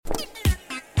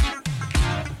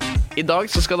I dag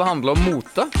så skal det handle om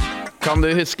mote. Kan du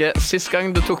huske sist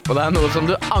gang du tok på deg noe som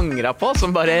du angret på,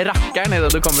 som bare rakkeren i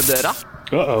det du kom i døra?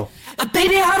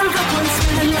 Baby, har du gått på en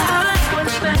smell?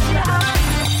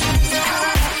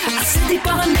 Jeg sitter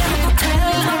bare nede på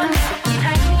hotellet.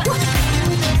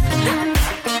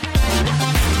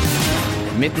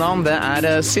 Mitt navn det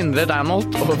er Sindre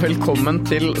Reinholdt, og velkommen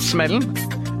til Smellen.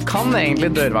 Kan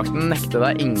egentlig dørvakten nekte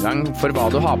deg inngang for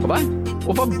hva du har på deg?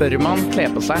 Og hva bør man kle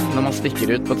på seg når man stikker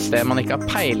ut på et sted man ikke har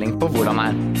peiling på hvordan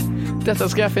er? Dette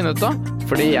skal jeg finne ut av,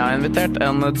 fordi jeg har invitert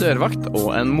en dørvakt og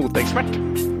en moteekspert.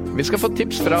 Vi skal få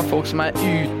tips fra folk som er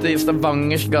ute i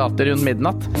Stavangers gater rundt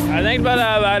midnatt. Jeg tenkte bare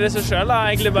å være seg selv da,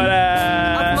 egentlig bare...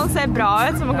 At man ser bra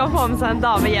ut, så man kan få med seg en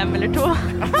dame hjem eller to.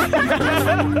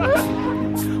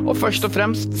 Og først og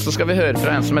fremst så skal vi høre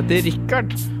fra en som heter Richard,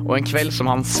 og en kveld som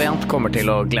han sent kommer til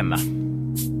å glemme.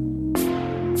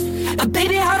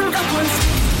 Baby, har du gått på en smell?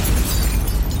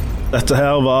 Dette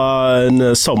her var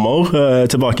en sommer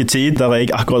tilbake i tid, der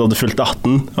jeg akkurat hadde fylt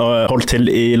 18 og holdt til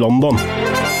i London.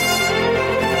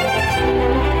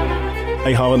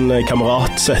 Jeg har en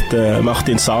kamerat som heter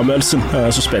Martin Samuelsen,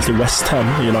 som spilte i West Ham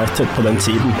United på den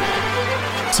tiden.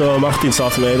 Så Martin sa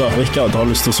til meg da, Richard har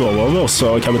lyst til å sove over,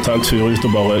 så kan vi ta en tur ut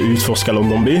og bare utforske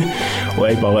London by. Og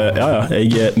jeg bare, jeg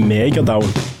er mega down.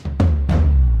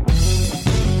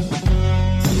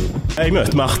 Jeg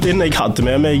møtte Martin, jeg hadde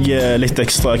med meg litt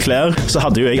ekstra klær, så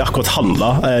hadde jo jeg akkurat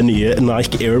handlet nye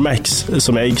Nike Air Max,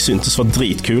 som jeg syntes var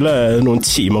dritkule noen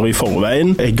timer i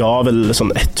forveien. Jeg ga vel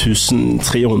sånn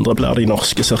 1300 blir det i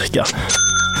norske cirka.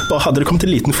 Bare hadde det kommet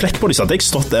en liten flekk på dem, så hadde jeg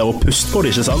stått der og pust på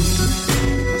dem, ikke sant?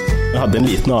 Jeg hadde en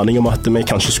liten aning om at vi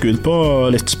kanskje skulle ut på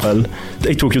litt sprell.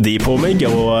 Jeg tok jo de på meg,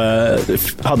 og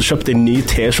hadde kjøpt en ny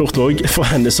t-skjort også for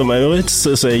henne som Maurits,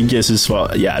 så jeg synes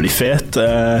var jævlig fet.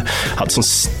 Hadde sånne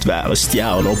svære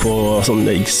stjerner på, sånn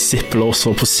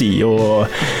zipplåser på siden,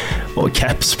 og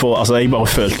caps på. Altså, jeg bare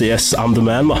følte, yes, I'm the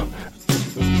man, da.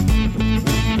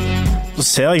 Så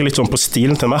ser jeg litt sånn på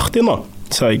stilen til Martin, da.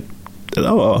 Så jeg, det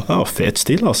var fet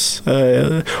stil, ass.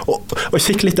 Og jeg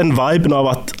fikk litt den viben av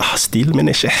at stilen min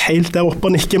er ikke helt der oppe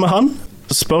og nikker med han.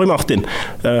 Så spør jeg Martin,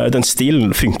 den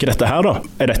stilen, funker dette her da?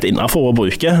 Er dette innenfor å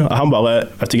bruke? Og han bare,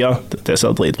 vet du hva, det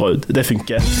ser dritbra ut. Det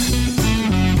funker.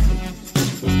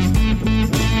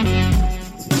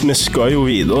 Vi skal jo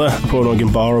videre på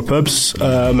noen bar og pubs,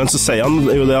 men så sier han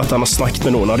jo det at han har snakket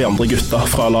med noen av de andre gutta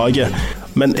fra laget.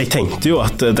 Men jeg tenkte jo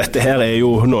at dette her er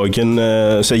jo noen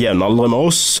som er jevnaldrende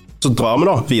med oss. Så drar vi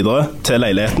da videre til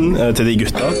leiligheten til de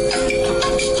gutta.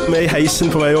 Vi er i heisen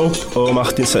på vei opp, og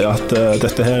Martin sier at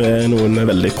dette her er noen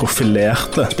veldig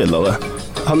profilerte spillere.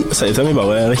 Han sier til meg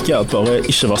bare, Richard, bare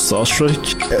ikke vær starstruck.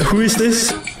 Who is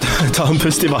this? Ta en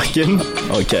pust i bakken.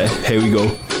 Ok, here we go.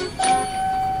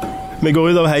 Vi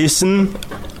går ut av heisen,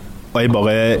 og jeg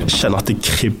bare kjenner at det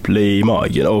kribler i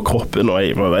magen og kroppen, og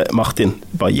jeg bare, Martin,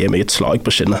 bare gi meg et slag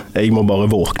på skinnet. Jeg må bare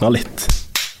våkne litt.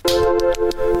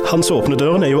 Han som åpner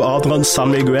døren er jo Adrian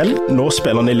San Miguel. Nå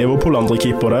spiller han i Liverpool, andre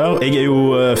keeper der. Jeg er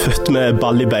jo født med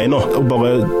ball i beina, og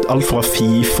bare alt fra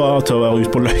FIFA til å være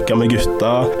ute på løkka med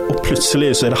gutta. Og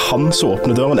plutselig så er det han som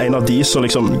åpner døren, en av de som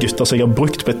liksom gutta som jeg har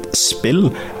brukt på et spill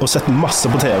og sett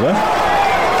masse på TV.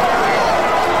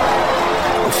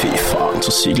 Fy faen,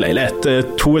 så syk leilighet.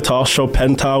 2 etasjer,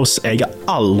 penthouse. Jeg har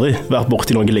aldri vært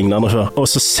borti noe lignende før. Og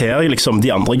så ser jeg liksom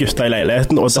de andre gutta i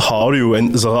leiligheten, og så har du jo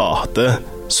en Zarate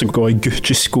som går i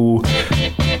Gucci-sko.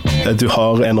 Du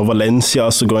har en av Valencia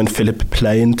som går i en Philip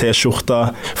Plein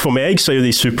t-skjorta. For meg så er jo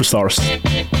de superstars.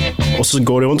 Og så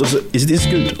går de rundt og så, is this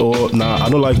good? Og nei,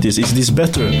 I don't like this, is this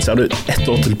better? Så er du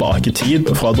 1 år tilbake i tid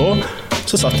fra da.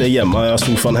 Så satt jeg hjemme i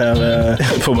sofaen her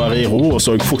for å være i ro og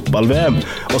så fotball-VM.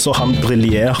 Og så han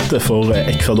briljerte for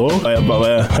Ecuador. Og jeg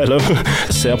bare, hello,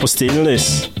 ser på stilen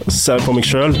deres, ser på meg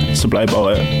selv, så ble jeg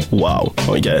bare, wow,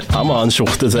 ok. Han må ha en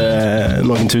skjorte til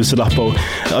noen tusenlapper.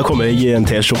 Da kommer jeg i en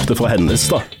t-skjorte fra hennes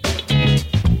da.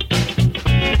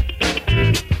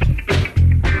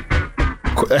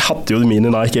 Jeg hadde jo mine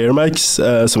Nike Air Max,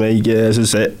 som jeg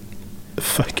synes er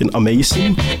fucking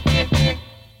amazing.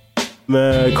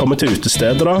 Vi kommer til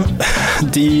utestedet da.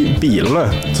 De bilene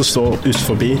som står ut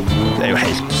forbi, det er jo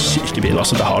helt syke biler.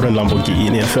 Altså, der har du en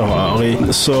Lamborghini, en Ferrari.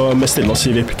 Så vi stiller oss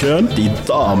i VIP-køen. De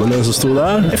damene som stod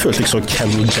der, jeg følte jeg så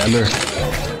Kendall Jenner.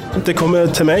 Det kommer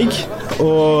til meg,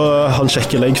 og han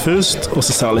sjekker legg først, og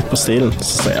så ser han litt på stilen.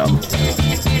 Så sier han,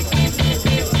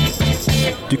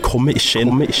 du kommer ikke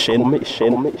inn.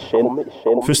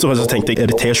 Først og fremst så tenkte jeg, er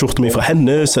det t-skjorten min fra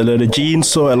hennes, eller er det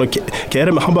jeans, eller hva er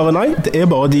det? Men han bare, nei, det er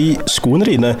bare de skoene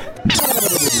dine.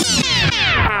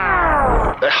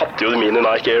 Jeg hadde kjøpte jo mine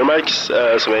Nike Air Max,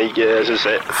 som jeg synes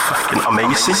fucking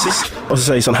amazing. Og så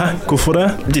sier jeg sånn, hæ, hvorfor det?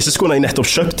 Disse skoene jeg nettopp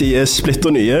kjøpt, de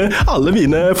splitter nye. Alle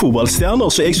mine fotballstjerner,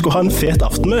 så jeg skulle ha en fet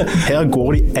aften med. Her går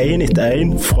de en etter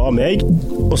en fra meg,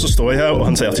 og så står jeg her, og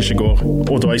han sier at det ikke går.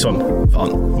 Og da er jeg sånn,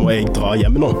 faen, må jeg dra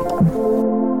hjem nå?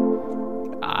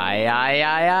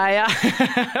 Ja.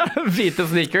 Hvite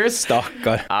sneakers.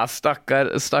 Stakkar. Ja,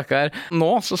 stakkar. Nå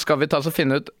så skal vi ta oss og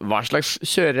finne ut hva slags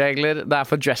kjøreregler det er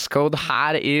for dresscode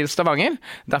her i Stavanger.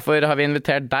 Derfor har vi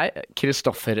invitert deg,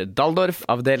 Kristoffer Daldorf,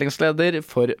 avdelingsleder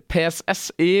for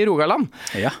PSS i Rogaland.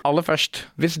 Ja. Aller først,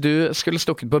 hvis du skulle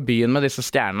stukket på byen med disse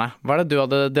stjernene, hva er det du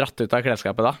hadde dratt ut av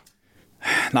klesskapet da?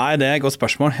 Nei, det er et godt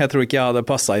spørsmål. Jeg tror ikke jeg hadde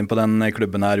passet inn på den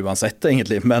klubben her uansett,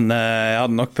 egentlig. Men jeg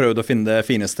hadde nok prøvd å finne det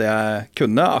fineste jeg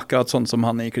kunne, akkurat sånn som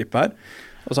han i klippet her.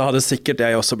 Og så hadde sikkert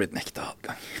jeg også blitt nektet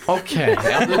adgang. Ok,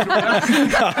 ja, du tror det?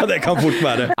 Ja, det kan fort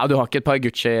være. Ja, du har ikke et par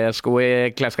Gucci-sko i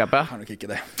klesskapet? Jeg har nok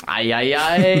ikke det. Ai.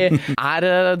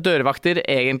 Er dørvakter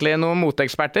egentlig noen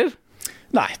moteeksperter?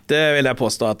 Nei, det vil jeg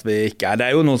påstå at vi ikke er. Det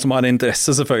er jo noen som har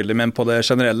interesse selvfølgelig, men på det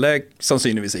generelle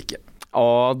sannsynligvis ikke.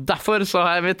 Og derfor så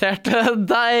har jeg invitert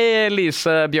deg,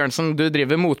 Lise Bjørnsen. Du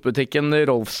driver motbutikken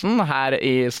Rolfsen her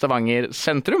i Stavanger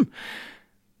sentrum.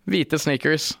 Hvite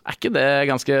sneakers, er ikke det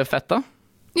ganske fett da?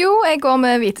 Jo, jeg går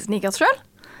med hvite sneakers selv.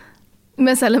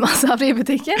 Vi selger masse av det i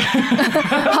butikken.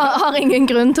 har ingen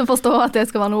grunn til å forstå at det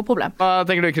skal være noe problem. Hva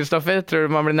tenker du, Kristoffer? Tror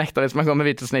du man blir nekta hvis man går med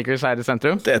hvite sneakers her i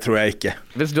sentrum? Det tror jeg ikke.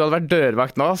 Hvis du hadde vært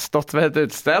dørvakt nå, stått ved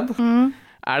et utsted,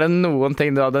 er det noen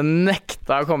ting du hadde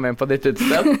nekta å komme inn på ditt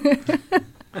utsted?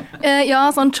 Ja,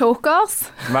 sånn chokers.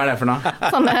 Hva er det for noe?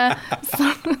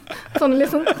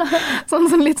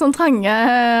 Sånne litt sånn trange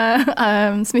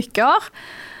smykker.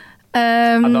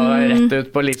 Ja, da er jeg rett ut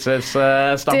på Lises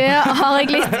stand. Det har jeg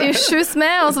litt issues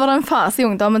med, og så var det en fase i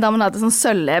ungdommen der man hadde sånn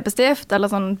sølvleppestift, eller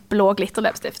sånn blå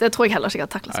glitterleppestift. Det tror jeg heller ikke jeg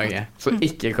har taklet sånn. Okay. Så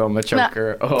ikke kom med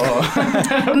choker.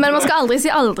 Men man skal aldri si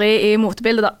aldri i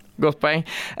motebildet da. Godt poeng.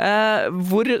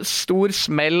 Hvor stor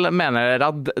smell mener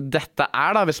dere at dette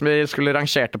er da, hvis vi skulle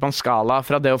rangert det på en skala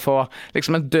fra det å få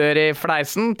liksom en dør i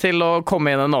fleisen til å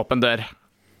komme inn en åpen dør?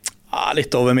 Ja,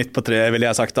 litt over midt på treet, ville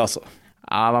jeg sagt altså.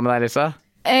 Ja, hva med deg, Lise?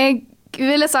 Jeg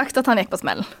ville sagt at han gikk på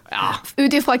smellen. Ja.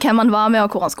 Ut ifra hvem han var med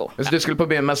og hvor han skulle. Hvis du skulle på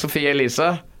byen med Sofie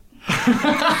Elise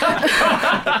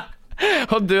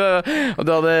og du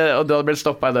hadde blitt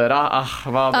stoppet i døra,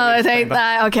 hva hadde jeg tenkte,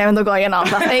 nei, ok, men da går jeg en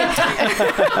annen plass.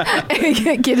 Jeg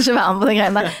gidder ikke være med på de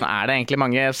greiene der. Er det egentlig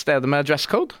mange steder med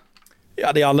dresscode?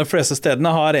 Ja, de aller fleste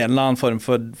stedene har en eller annen form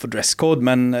for dresscode,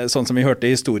 men sånn som vi hørte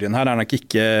i historien her, er nok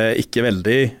ikke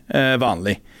veldig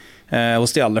vanlig.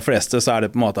 Hos de aller fleste så er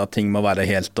det på en måte at ting må være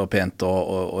helt og pent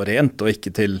og rent, og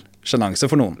ikke til sjenanse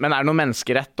for noen. Men er det noe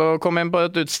menneskerett å komme inn på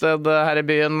et utsted her i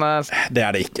byen? Det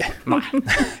er det ikke. Nei.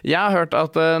 Jeg har hørt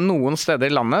at noen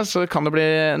steder i landet så kan det bli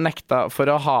nekta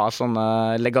for å ha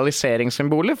sånne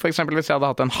legaliseringssymboler. For eksempel hvis jeg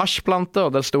hadde hatt en hasjplante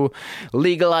og det sto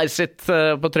 "legalize it"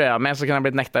 på trøya mi, så kunne jeg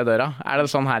blitt nekta i døra. Er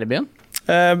det sånn her i byen?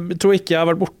 Jeg tror ikke jeg har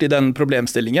vært borte i den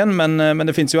problemstillingen, men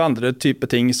det finnes jo andre typer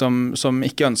ting som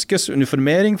ikke ønskes.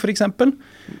 Uniformering for eksempel.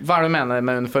 Hva er det du mener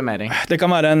med uniformering? Det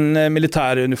kan være en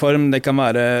militæruniform, det kan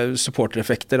være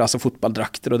supportereffekter, altså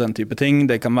fotballdrakter og den type ting.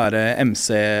 Det kan være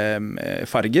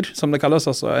MC-farger, som det kalles,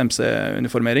 altså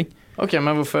MC-uniformering. Ok,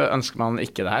 men hvorfor ønsker man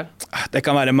ikke det her? Det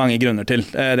kan være mange grunner til.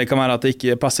 Det kan være at det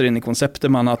ikke passer inn i konseptet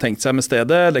man har tenkt seg med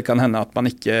stedet. Det kan hende at man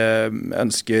ikke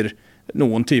ønsker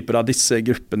noen typer av disse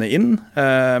gruppene inn,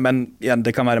 men igjen,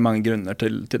 det kan være mange grunner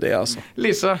til det. Altså.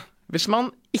 Lise, hvis man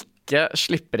ikke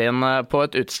slipper inn på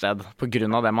et utsted på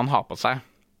grunn av det man har på seg,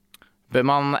 bør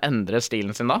man endre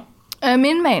stilen sin da?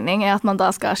 Min mening er at man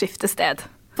da skal skifte sted,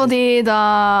 fordi da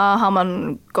har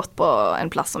man gått på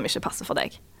en plass som ikke passer for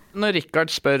deg. Når Richard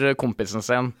spør kompisen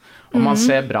sin om han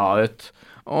ser bra ut,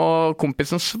 og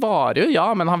kompisen svarer jo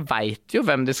ja, men han vet jo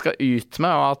hvem de skal ut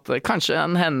med, og at kanskje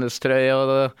en hennestrøye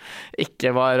og det ikke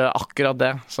var akkurat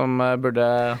det som burde...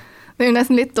 Det er jo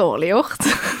nesten litt dårlig gjort.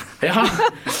 Ja,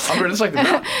 han burde sagt det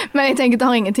bra. Men jeg tenker det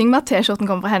har ingenting med at T-skjorten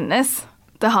kommer fra hennes.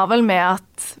 Det har vel med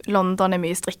at London er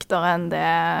mye striktere enn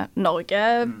det Norge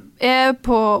er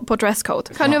på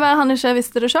dresscode. Kan jo være han ikke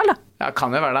visste det selv da. Ja,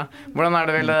 kan jo være det. Hvordan er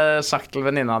det ville sagt til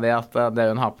venninna di at det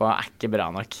hun har på er ikke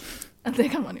bra nok?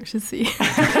 Det kan man jo ikke si.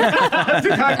 Du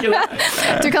kan ikke det.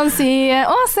 Du kan si,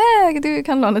 se, du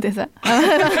kan låne disse.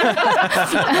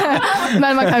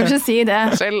 Men man kan jo ikke si det.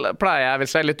 Selv pleier jeg,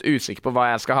 hvis jeg er litt usikker på hva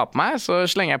jeg skal ha på meg, så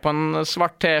slenger jeg på en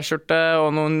svart t-skjorte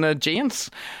og noen jeans.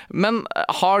 Men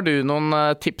har du noen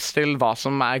tips til hva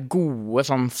som er gode,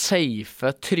 sånn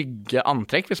safe, trygge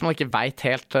antrekk, hvis man ikke vet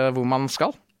helt hvor man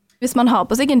skal? Hvis man har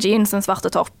på seg en jeans, en svarte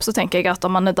topp, så tenker jeg at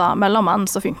om man er dame eller mann,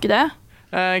 så funker det.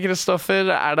 Kristoffer,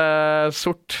 det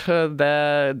sort?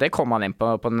 Det kom man inn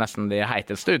på nesten de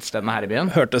heiteste utstedene her i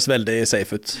byen. Hørtes veldig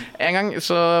safe ut. En gang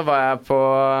så var jeg på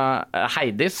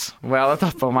Heidis, hvor jeg hadde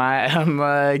tatt på meg en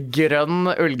grønn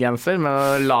ullgenser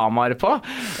med lamaer på,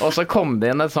 og så kom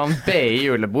det inn et sånn BI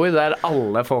julebord der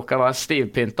alle folka var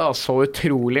stivpynta og så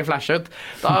utrolig flash ut.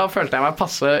 Da følte jeg meg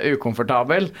passe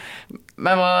ukomfortabel.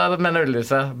 Men hva mener du,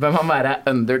 Lise? Bør man være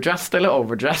underdressed eller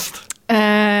overdressed?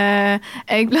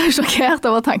 Jeg ble sjokkert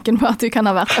over tanken på at du kan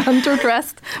ha vært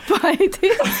underdressed på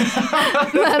Heidis.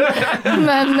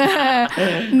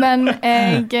 Men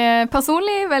jeg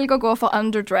personlig velger å gå for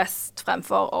underdressed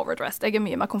fremfor overdressed. Jeg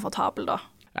mye mer komfortabel da.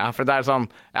 Ja, for det sånn,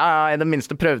 i det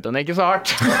minste prøvde hun ikke så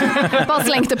hardt. Bare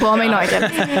slengte på meg noe. Ja.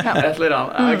 Et eller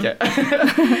annet, ok.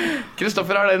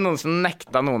 Kristoffer, har dere noensinne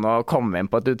nekta noen å komme inn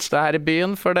på et utsted her i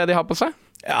byen for det de har på seg?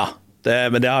 Ja,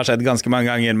 men det har skjedd ganske mange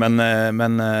ganger,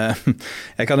 men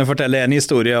jeg kan jo fortelle en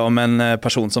historie om en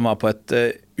person som var på et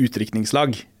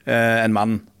utrykningslag, en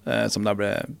mann som da ble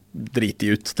dritig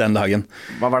ut den dagen.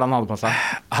 Hva var det han hadde på seg?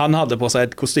 Han hadde på seg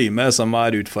et kostyme som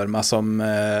var utformet som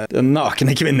den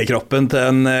nakne kvinnekroppen til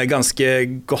en ganske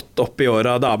godt opp i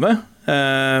året dame.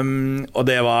 Og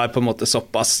det var på en måte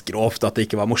såpass grovt at det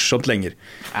ikke var morsomt lenger.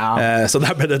 Ja. Så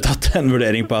der ble det tatt en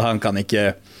vurdering på at han kan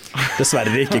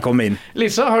dessverre ikke komme inn.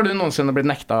 Lisa, har du noensinne blitt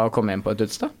nekta å komme inn på et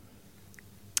utsted?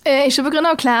 Ikke på grunn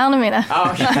av klærne mine.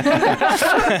 Okay.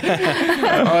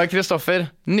 Og Kristoffer,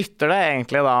 nytter det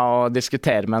egentlig da å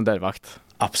diskutere med en dørvakt?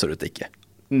 Absolutt ikke.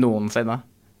 Noensinne?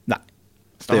 Nei.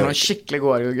 Så det var noen skikkelig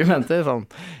gode argumenter. Sånn,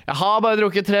 jeg har bare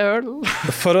drukket 3 øl.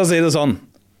 For å si det sånn,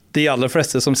 de aller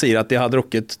fleste som sier at de har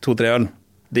drukket 2-3 øl,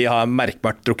 de har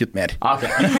merkbart drukket mer.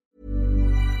 Okay.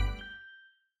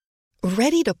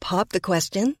 Ready to pop the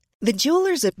question? The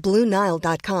jewelers at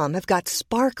BlueNile.com have got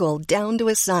sparkle down to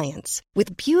a science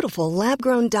with beautiful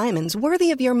lab-grown diamonds worthy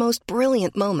of your most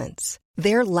brilliant moments.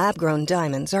 Their lab-grown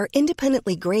diamonds are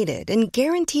independently graded and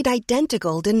guaranteed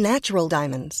identical to natural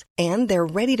diamonds, and they're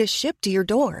ready to ship to your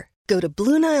door. Go to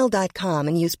BlueNile.com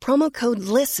and use promo code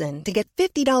LISTEN to get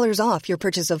 $50 off your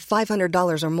purchase of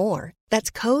 $500 or more. That's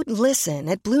code LISTEN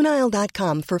at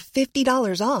BlueNile.com for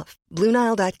 $50 off.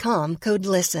 BlueNile.com, code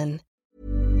LISTEN.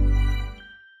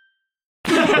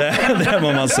 Det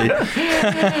må man si.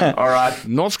 Alright.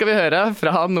 Nå skal vi høre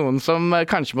fra noen som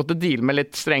kanskje måtte deale med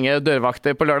litt strenge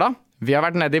dørvakter på lørdag. Vi har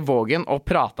vært nede i Vågen og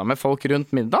pratet med folk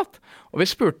rundt midnatt, og vi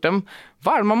spurte dem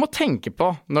hva det man må tenke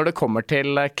på når det kommer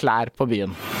til klær på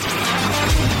byen.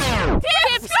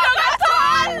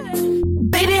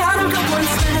 Baby, har du gått på en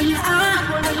smell?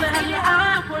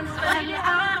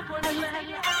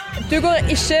 Du går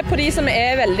ikke på de som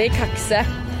veldig kakse.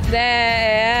 Det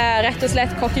rett og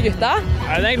slett kokke gutter.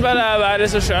 Jeg vil egentlig bare være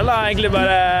seg selv, da. Egentlig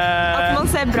bare... At man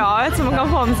ser bra ut, så man kan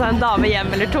få med seg en dame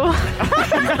hjem eller 2.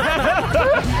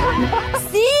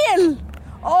 Stil!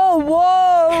 Oh,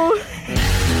 wow!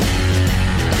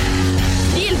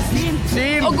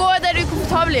 Stil! Og gå der du er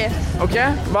komfortabel i. Ok,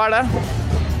 hva det?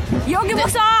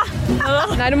 Joggebuksa!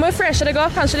 Nei, du må jo freshe deg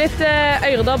opp. Kanskje litt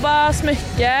øredobber,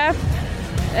 smykke.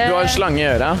 Du har en slange i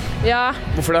øret. Ja.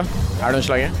 Hvorfor det? Er du en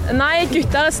slange? Nei,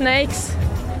 gutter snakes.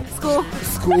 Sko.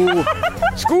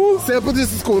 Se på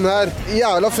disse skoene her.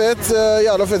 Jævla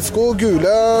fett sko.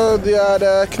 Gule, de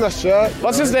knæsje.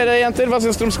 Hva synes dere, jenter? Hva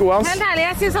synes dere om skoene hans? Helt ærlig,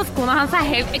 jeg synes at skoene hans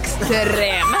helt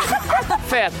ekstreme.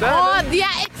 Fete? Å, de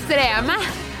ekstreme.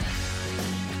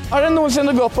 Har dere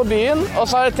noensinne gått på byen, og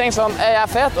så har dere tenkt sånn, jeg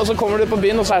fet, og så kommer du på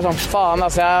byen, og så sånn, faen,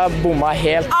 altså, jeg bomma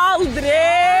helt. Aldri!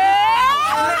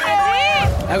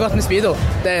 Jeg har gått med speedo.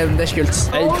 Det er skult.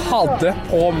 Jeg hadde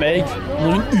på meg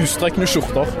noen ustrekne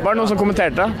skjorter. Var det noen som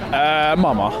kommenterte?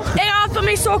 Mamma. Jeg har hatt på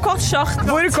meg så kort skjort.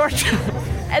 Hvor kort?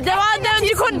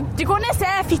 Du kunne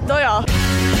se fitter, ja.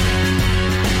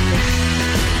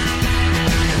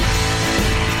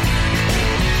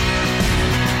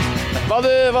 Hva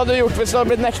hadde du gjort hvis du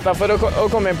hadde blitt nekta for å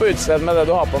komme inn på utsted med det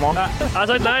du har på nå? Jeg har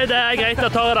sagt nei, det greit,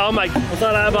 jeg tar det av meg. Og så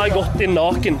hadde jeg bare gått inn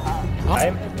naken.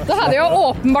 Da hadde jeg jo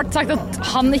åpenbart sagt at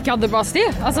han ikke hadde bra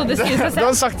stil. Altså, det sier seg selv. Du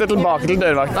har sagt det tilbake til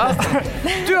dørvakta.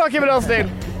 Du har ikke bra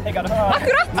stil.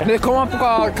 Akkurat. Men det kommer an på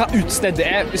hva utsted det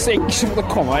er. Hvis jeg ikke måtte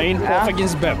komme inn på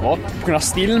faktisk bøver på grunn av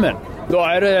stilen min, da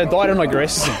er det noe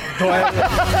racism.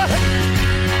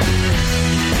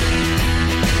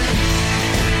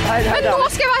 Men nå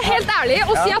skal jeg være helt ærlig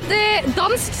og si at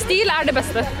dansk stil er det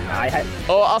beste.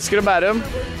 Og Asker og Bærum?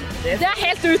 Det er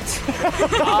helt ut.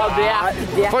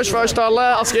 Forsvarstale,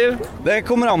 Asker? Det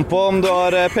kommer an på om du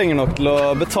har penger nok til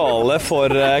å betale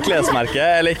for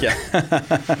klesmerket eller ikke.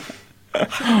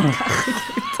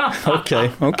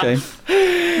 Ok.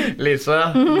 Lise,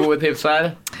 gode tips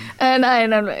her. Nei, jeg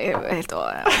ble helt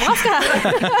overrasket.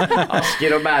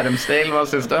 Asker og Bærum-stil, hva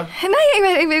synes du? Nei,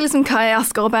 jeg vet liksom hva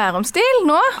Asker og Bærum-stil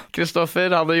nå. Kristoffer,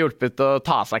 hadde hjulpet å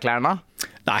ta seg klærne?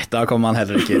 Nei, da kommer man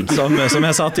heller ikke inn. Som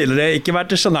jeg sa tidligere, ikke vært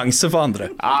til sjanse for andre.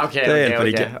 Okay, det hjelper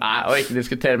ikke. Nei, og ikke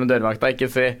diskutere med dørvakta, ikke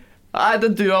si nei, det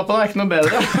du har på deg er ikke noe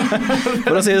bedre.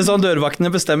 For å si det sånn,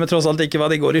 dørvaktene bestemmer tross alt ikke hva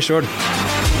de går i selv.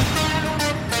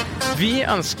 Vi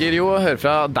ønsker jo å høre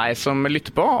fra deg som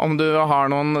lytter på, om du har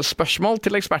noen spørsmål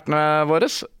til ekspertene våre.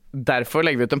 Derfor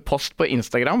legger vi ut en post på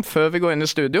Instagram før vi går inn i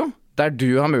studio, der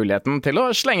du har muligheten til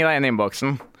å slenge deg inn i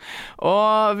innboksen.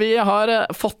 Og vi har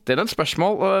fått inn et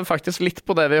spørsmål, og faktisk litt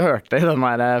på det vi hørte i den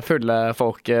der fulle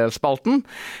folkespalten.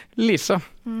 Lise,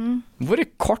 hvor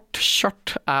kort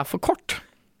skjørt er for kort?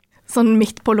 Sånn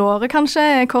midt på låret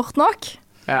kanskje, kort nok?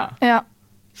 Ja.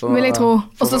 Vil jeg tro.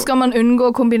 Og så skal man unngå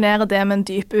å kombinere det med en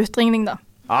dyp utringning da.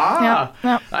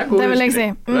 Det vil jeg si.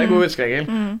 Det er god huskregel.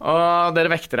 Og dere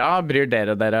vektere, bryr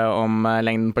dere om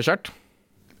lengden på skjørt?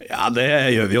 Ja, det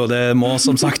gjør vi jo. Det må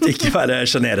som sagt ikke være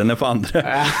generende for andre.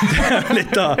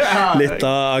 litt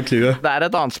av kluet. Det er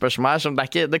et annet spørsmål her, som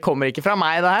det kommer ikke fra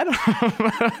meg det her.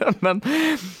 Men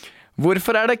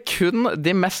hvorfor er det kun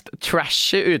de mest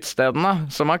trashy utstedene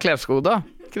som har kleskode,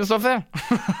 Kristoffer?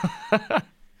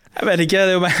 Jeg vet ikke,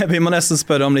 vi må nesten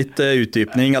spørre om litt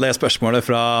utdypning av det spørsmålet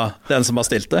fra den som har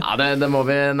stilt det. Ja, det må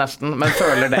vi nesten. Men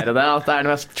føler dere det, at det er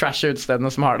de mest trashy utstedene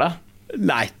som har det?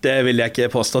 Nei, det vil jeg ikke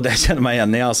påstå. Det kjenner meg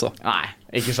igjen i, altså. Nei,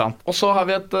 ikke sant. Og så har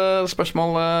vi et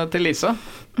spørsmål til Lise.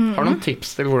 Har du noen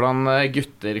tips til hvordan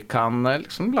gutter kan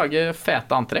liksom lage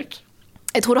fete antrekk?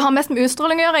 Jeg tror det har mest med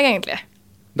utstråling å gjøre, egentlig.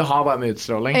 Det har bare med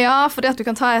utstråling? Ja, fordi at du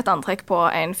kan ta et antrekk på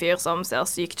en fyr som ser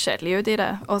sykt kjedelig ut i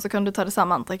det, og så kan du ta det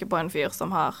samme antrekket på en fyr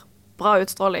som har bra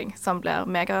utstråling, som blir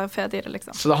megafet i det,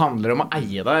 liksom. Så det handler om å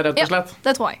eie det, rett og slett? Ja,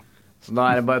 det tror jeg. Så da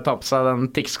er det bare å ta på seg den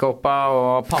Tix-kåpa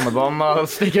og pannebånd og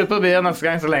stikke ut på byen neste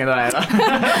gang, så lenge det er det.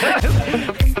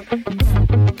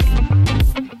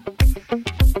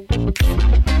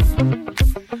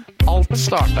 Alt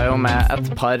startet jo med et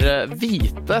par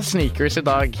hvite sneakers i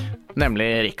dag, nemlig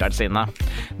Rikard sine.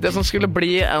 Det som skulle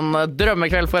bli en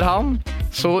drømmekveld for han,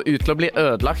 så ut til å bli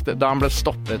ødelagt da han ble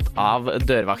stoppet av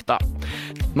dørvakta.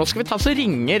 Nå skal vi ta så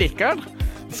ringe Rikard.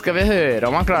 Skal vi høre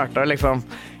om han klarte å liksom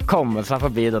komme seg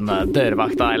forbi denne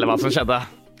dørvakta, eller hva som skjedde.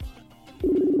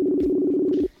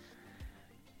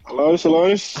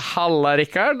 Hallais. Halla,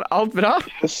 Rikard. Alt bra?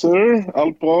 Yes, sir.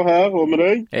 Alt bra her, og med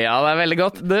deg? Ja, det er veldig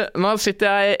godt. Nå sitter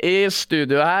jeg i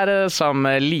studio her sammen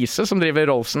med Lise, som driver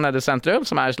Rolfsen nede i sentrum,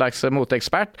 som er en slags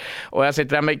moteekspert. Og jeg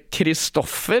sitter her med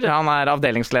Kristoffer. Han er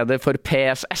avdelingsleder for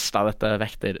PSS, da, dette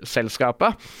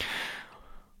vekterselskapet.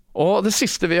 Og det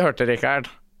siste vi hørte, Rikard,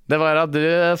 det var at du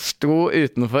sto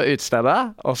utenfor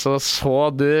utestedet, og så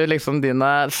du liksom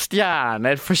dine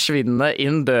stjerner forsvinne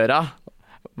inn døra.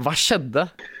 Hva skjedde?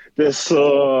 Det så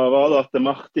var det at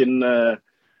Martin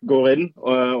går inn,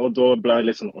 og da ble jeg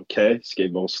litt sånn, ok, skal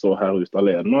jeg bare stå her ute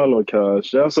alene, eller hva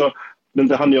skjer?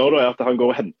 Men det han gjør da, er at han går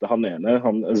og henter han ene,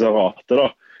 han Zarate da,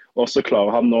 og så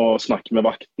klarer han å snakke med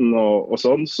vakten og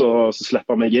sånn, så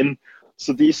slipper han meg inn.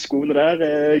 Så de skoene der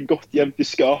er godt gjemt i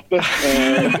skapet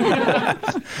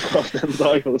fra den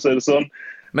dag, for å si det sånn.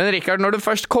 Men Rikard, når du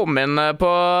først kom inn på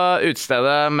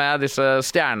utestedet med disse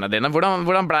stjernene dine,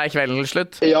 hvordan ble kvelden til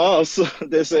slutt? Ja, altså,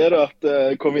 det ser du at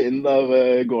jeg kom inn der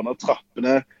gående av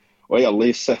trappene, og jeg har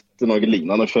aldri sett noe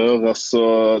lignende før. Altså,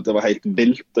 det var helt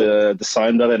vilt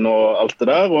design der inne og alt det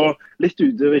der, og litt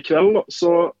ute i kveld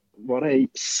så var det en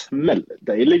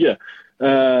smelldeilige.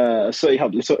 Så jeg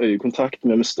hadde litt så øyekontakt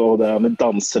med, vi står der, vi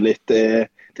danser litt, det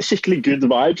er skikkelig good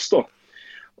vibes da.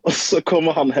 Og så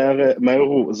kommer han her,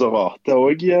 Mauro Zarate,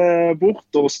 også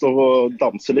bort og står og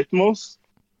danser litt med oss.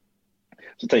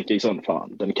 Så tenker jeg sånn,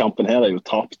 faen, denne kampen her er jo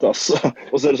tapt, altså.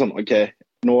 Og så er det sånn, ok,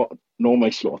 nå må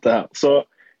jeg slå til her. Så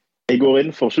jeg går inn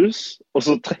for skyss, og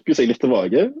så trekker hun seg litt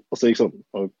tilbake, og så er jeg sånn,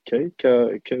 ok, hva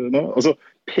er det nå? Og så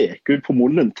peker hun på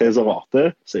munnen til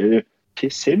Zarate, så sier hun,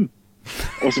 piss him.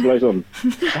 Og så ble jeg sånn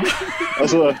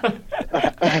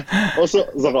og så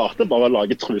Zarate bare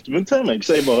lager trutemunn til meg,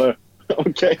 så jeg bare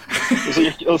ok,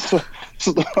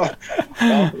 så da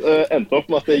endte opp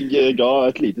med at jeg ga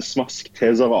et lite smask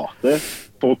til Zarate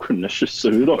for å kunne kysse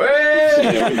hun da.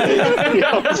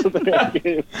 Så det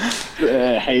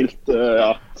er helt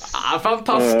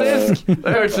fantastisk. Det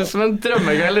høres ut som en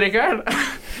drømmekveld, Rikard.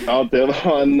 Ja, det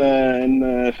var en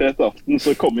fet aften,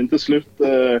 så kom inn til slutt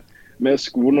med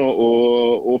skoene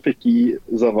og fikk i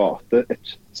Zarate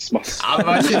et smask. Ja, det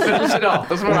var ikke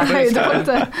Zarate som var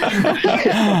høydepunktet.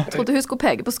 Jeg trodde hun skulle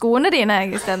peke på skoene dine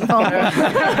i stedet for.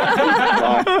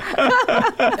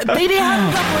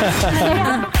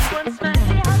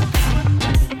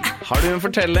 Har du en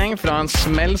fortelling fra en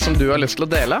smell som du har lyst til å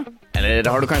dele? Eller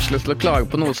har du kanskje lyst til å klage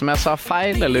på noe som jeg sa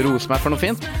feil, eller rose meg for noe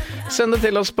fint? Send det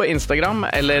til oss på Instagram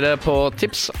eller på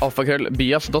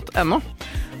tips@byas.no.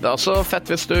 Det er også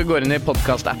fett hvis du går inn i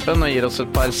podcast-appen og gir oss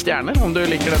et par stjerner om du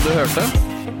liker det du hørte.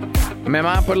 Med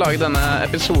meg på å lage denne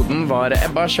episoden var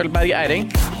Ebba Kjølberg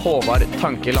Eiring, Håvard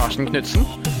Tanke Larsen Knudsen.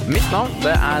 Mitt navn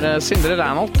det er Sindre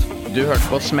Reinholdt. Du hørte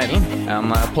på Smellen,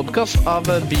 en podcast av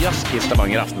Byas i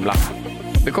Stavanger Aftenblad.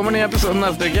 Det kommer ny episode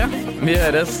neste uke. Vi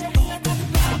høres.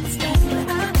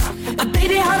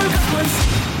 Baby,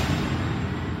 how